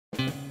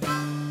In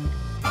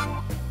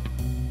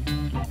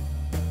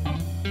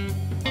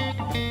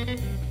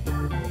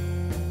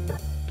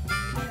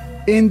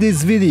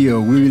this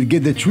video, we will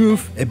get the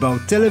truth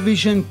about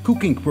television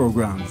cooking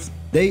programs.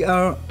 They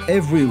are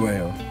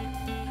everywhere.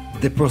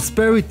 The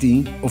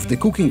prosperity of the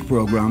cooking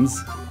programs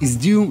is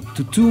due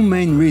to two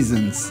main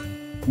reasons.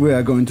 We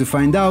are going to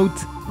find out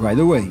right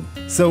away.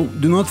 So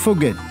do not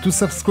forget to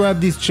subscribe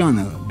this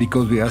channel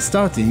because we are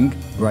starting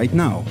right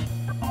now.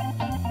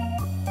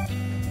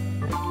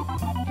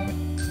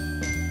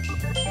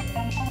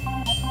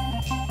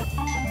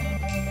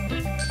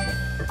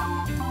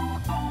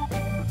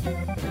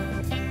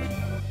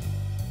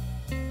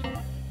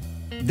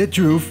 The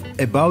truth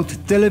about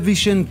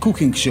television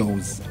cooking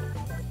shows.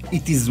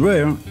 It is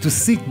rare to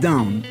sit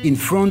down in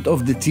front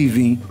of the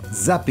TV,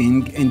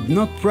 zapping, and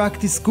not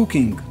practice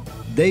cooking.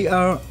 They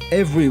are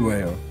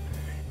everywhere.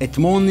 At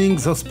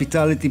morning's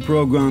hospitality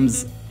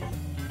programs,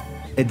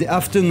 at the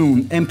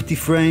afternoon empty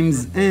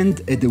frames, and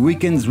at the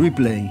weekend's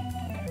replay.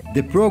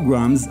 The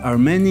programs are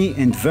many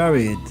and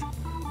varied.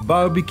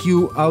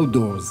 Barbecue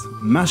Outdoors,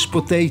 mashed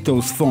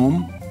potatoes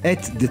foam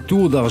at the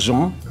Tour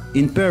d'Argent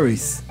in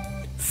Paris.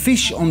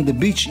 Fish on the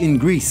beach in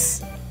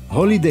Greece,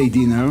 holiday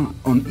dinner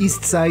on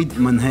East Side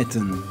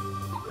Manhattan.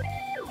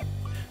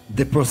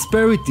 The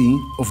prosperity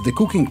of the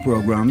cooking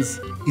programs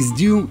is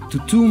due to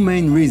two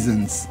main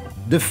reasons.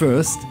 The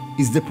first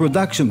is the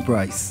production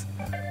price.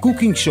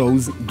 Cooking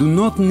shows do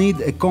not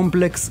need a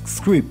complex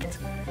script,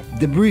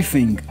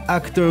 debriefing,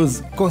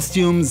 actors,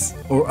 costumes,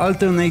 or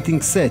alternating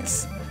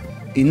sets.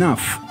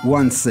 Enough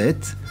one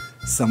set,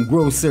 some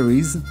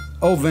groceries,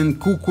 oven,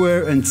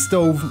 cookware, and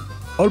stove,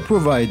 all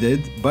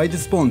provided by the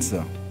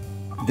sponsor.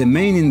 The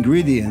main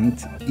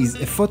ingredient is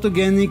a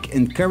photogenic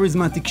and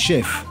charismatic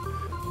chef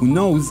who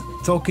knows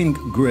talking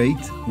great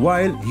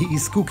while he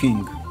is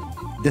cooking.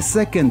 The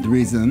second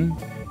reason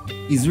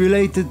is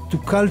related to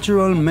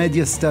cultural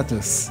media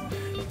status,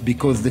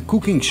 because the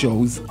cooking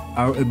shows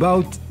are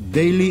about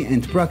daily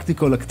and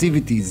practical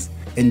activities,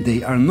 and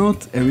they are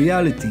not a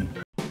reality.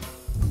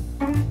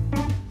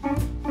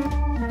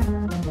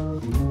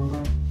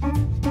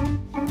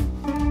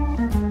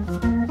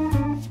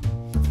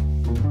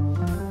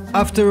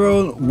 After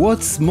all,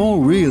 what's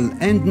more real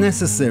and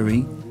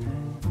necessary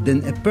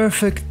than a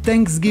perfect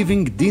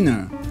Thanksgiving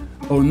dinner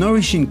or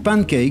nourishing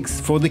pancakes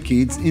for the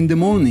kids in the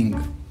morning?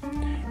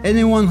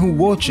 Anyone who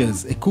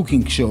watches a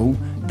cooking show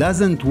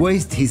doesn't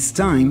waste his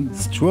time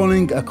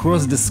strolling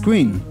across the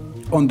screen.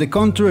 On the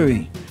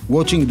contrary,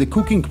 watching the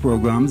cooking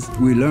programs,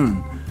 we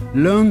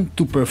learn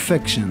to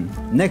perfection.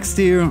 Next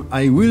year,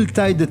 I will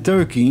tie the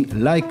turkey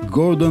like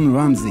Gordon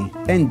Ramsay,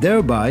 and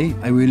thereby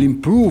I will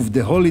improve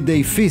the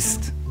holiday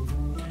feast.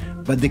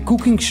 But the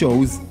cooking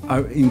shows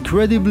are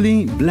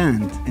incredibly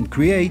bland and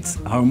creates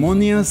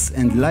harmonious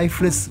and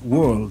lifeless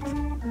world.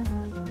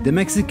 The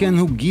Mexican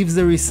who gives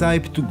a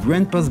recipe to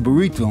Grandpa's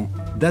burrito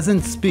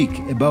doesn't speak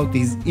about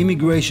his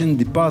immigration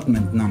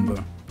department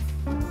number.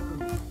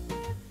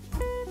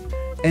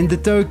 And the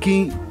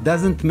turkey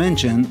doesn't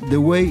mention the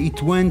way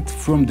it went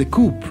from the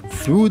coop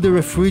through the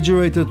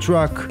refrigerator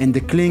truck and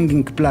the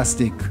clinging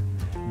plastic.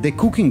 The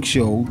cooking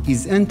show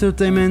is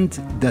entertainment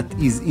that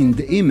is in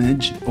the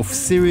image of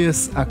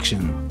serious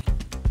action.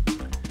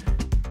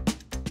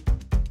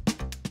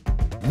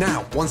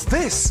 Now, once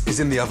this is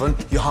in the oven,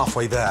 you're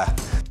halfway there.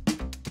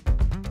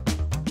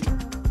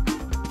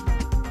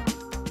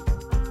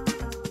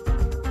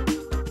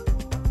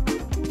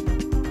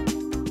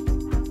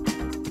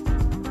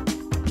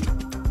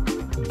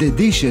 The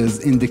dishes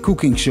in the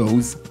cooking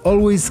shows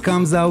always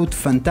comes out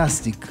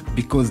fantastic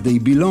because they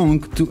belong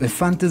to a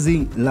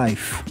fantasy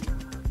life.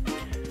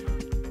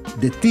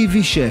 The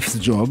TV chef's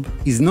job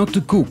is not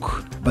to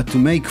cook, but to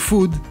make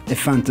food a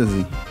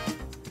fantasy.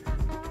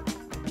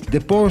 The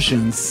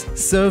portions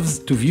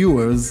served to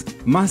viewers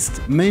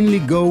must mainly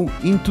go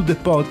into the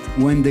pot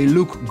when they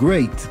look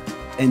great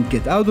and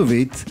get out of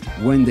it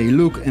when they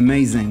look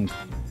amazing.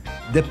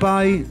 The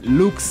pie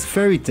looks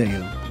fairy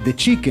tale. The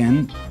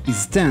chicken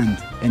is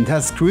tanned and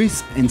has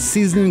crisp and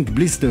sizzling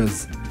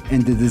blisters,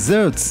 and the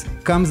desserts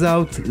comes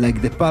out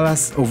like the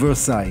Palace of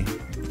Versailles.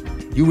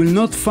 You will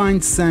not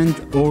find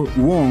sand or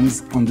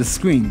worms on the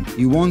screen,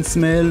 you won't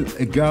smell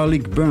a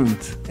garlic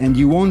burnt, and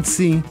you won't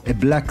see a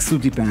black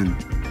sooty pan.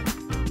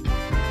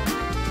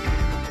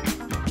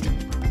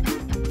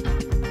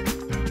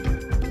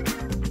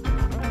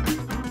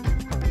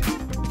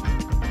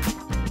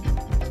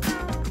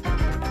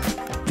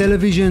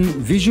 Television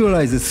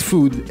visualizes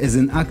food as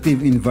an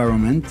active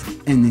environment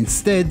and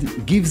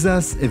instead gives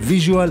us a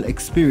visual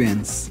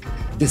experience.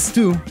 The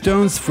stew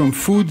turns from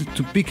food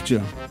to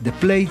picture. The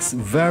plates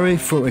vary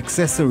for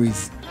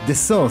accessories. The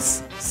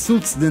sauce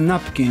suits the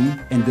napkin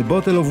and the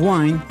bottle of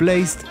wine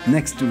placed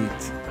next to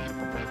it.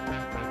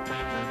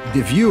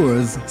 The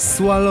viewers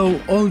swallow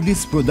all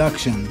this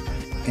production,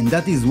 and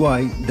that is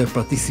why the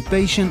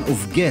participation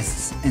of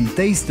guests and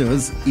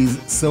tasters is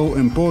so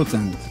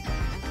important.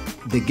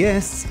 The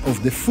guests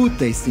of the food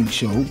tasting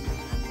show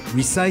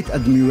recite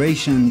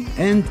admiration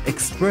and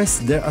express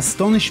their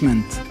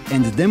astonishment,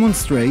 and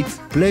demonstrate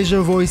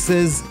pleasure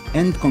voices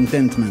and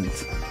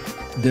contentment.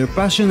 Their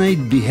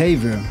passionate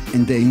behavior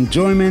and the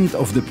enjoyment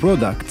of the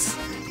products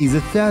is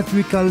a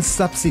theatrical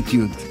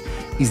substitute,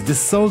 is the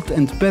salt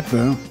and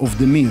pepper of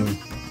the meal.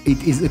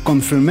 It is a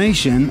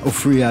confirmation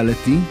of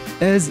reality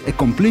as a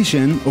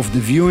completion of the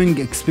viewing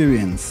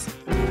experience.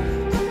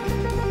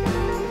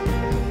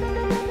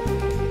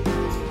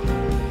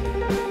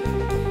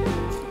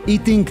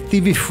 Eating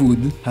TV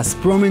food has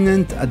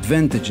prominent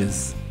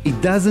advantages.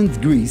 It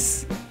doesn't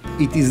grease,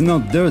 it is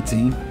not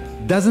dirty,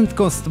 doesn't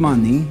cost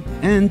money,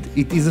 and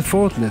it is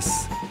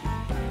effortless.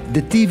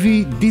 The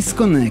TV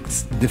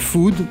disconnects the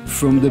food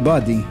from the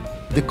body.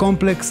 The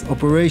complex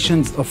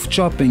operations of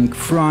chopping,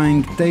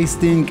 frying,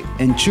 tasting,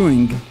 and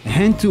chewing,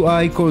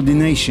 hand-to-eye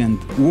coordination,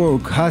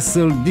 work,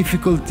 hustle,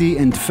 difficulty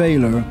and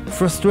failure,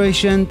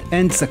 frustration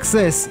and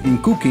success in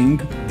cooking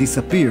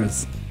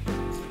disappears.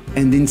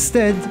 And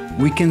instead,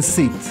 we can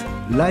sit,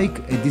 like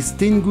a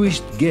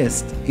distinguished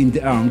guest in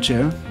the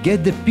armchair,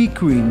 get the pea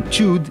cream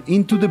chewed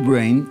into the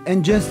brain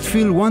and just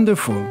feel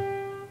wonderful.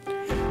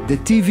 The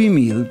TV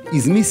meal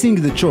is missing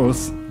the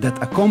chores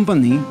that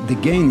accompany the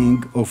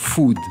gaining of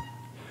food.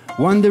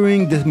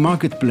 Wandering the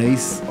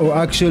marketplace or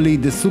actually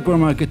the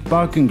supermarket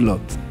parking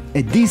lot.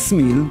 At this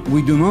meal,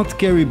 we do not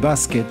carry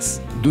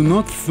baskets, do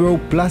not throw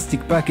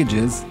plastic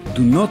packages,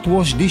 do not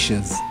wash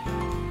dishes.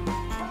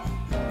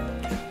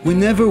 We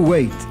never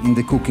wait in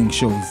the cooking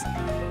shows.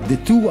 The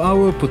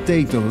 2-hour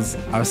potatoes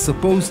are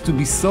supposed to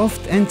be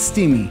soft and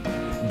steamy.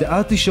 The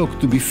artichoke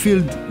to be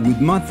filled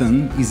with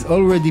mutton is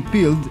already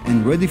peeled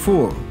and ready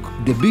for work.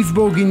 The beef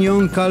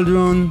bourguignon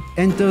cauldron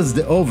enters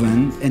the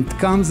oven and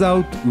comes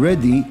out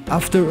ready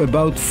after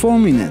about 4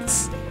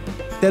 minutes.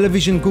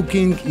 Television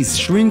cooking is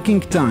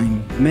shrinking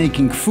time,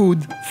 making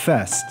food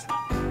fast.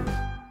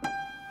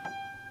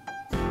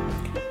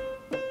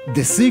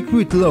 The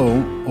secret law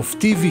of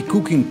TV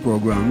cooking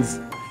programs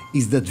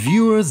is that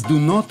viewers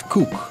do not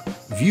cook.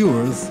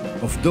 Viewers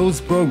of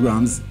those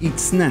programs eat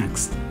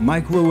snacks,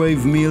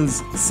 microwave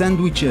meals,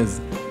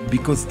 sandwiches,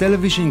 because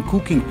television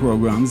cooking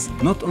programs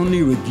not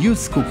only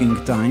reduce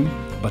cooking time,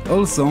 but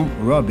also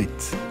rob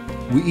it.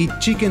 We eat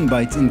chicken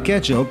bites in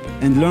ketchup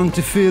and learn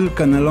to feel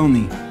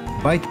cannelloni,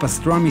 bite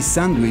pastrami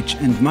sandwich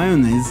and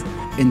mayonnaise,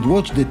 and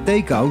watch the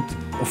takeout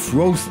of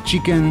roast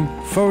chicken,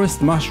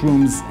 forest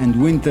mushrooms and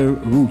winter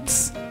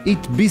roots.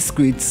 Eat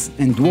biscuits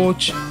and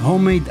watch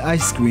homemade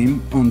ice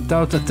cream on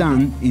tarte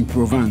tatin in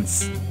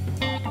Provence.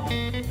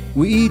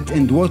 We eat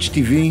and watch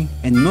TV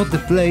and not the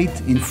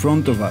plate in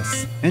front of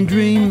us, and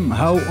dream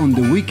how on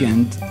the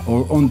weekend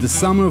or on the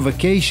summer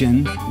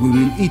vacation we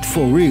will eat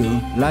for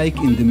real like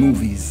in the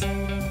movies.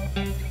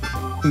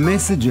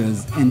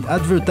 Messages and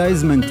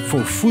advertisement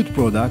for food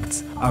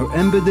products are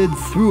embedded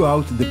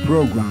throughout the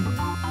program.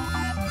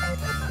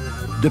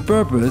 The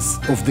purpose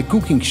of the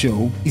cooking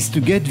show is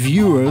to get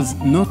viewers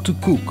not to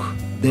cook.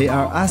 They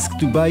are asked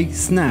to buy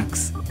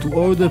snacks, to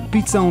order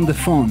pizza on the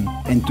phone,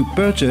 and to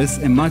purchase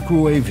a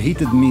microwave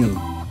heated meal.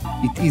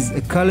 It is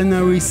a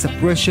culinary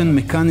suppression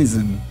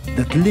mechanism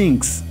that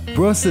links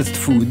processed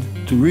food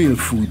to real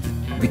food,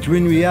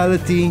 between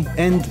reality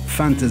and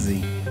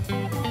fantasy.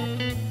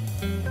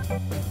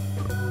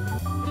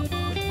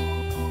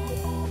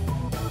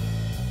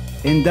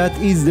 And that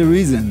is the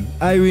reason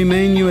I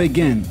remind you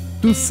again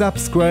to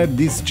subscribe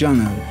this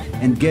channel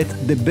and get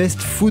the best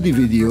foodie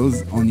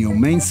videos on your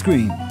main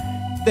screen.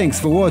 Thanks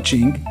for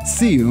watching,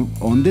 see you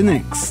on the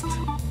next.